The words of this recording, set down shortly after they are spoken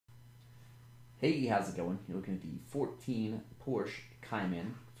Hey, how's it going? You're looking at the 14 Porsche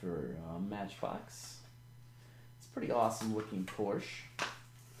Cayman for Matchbox. It's a pretty awesome looking Porsche.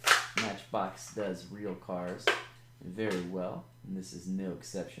 Matchbox does real cars very well, and this is no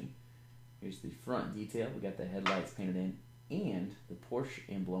exception. Here's the front detail. We got the headlights painted in and the Porsche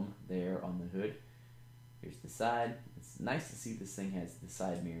emblem there on the hood. Here's the side. It's nice to see this thing has the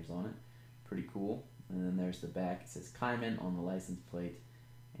side mirrors on it. Pretty cool. And then there's the back. It says Cayman on the license plate,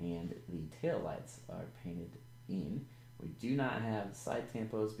 and the tail lights are painted in. We do not have side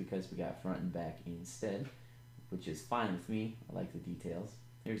tampos because we got front and back instead, which is fine with me. I like the details.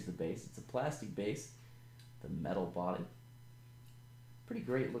 Here's the base. It's a plastic base, the metal body. Pretty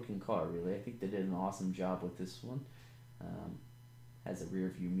great looking car, really. I think they did an awesome job with this one. Has a rear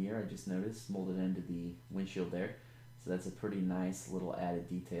view mirror, I just noticed, molded into the windshield there. So that's a pretty nice little added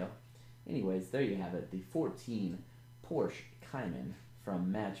detail. Anyways, there you have it, the 14 Porsche Cayman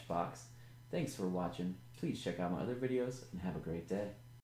from Matchbox. Thanks for watching. Please check out my other videos and have a great day.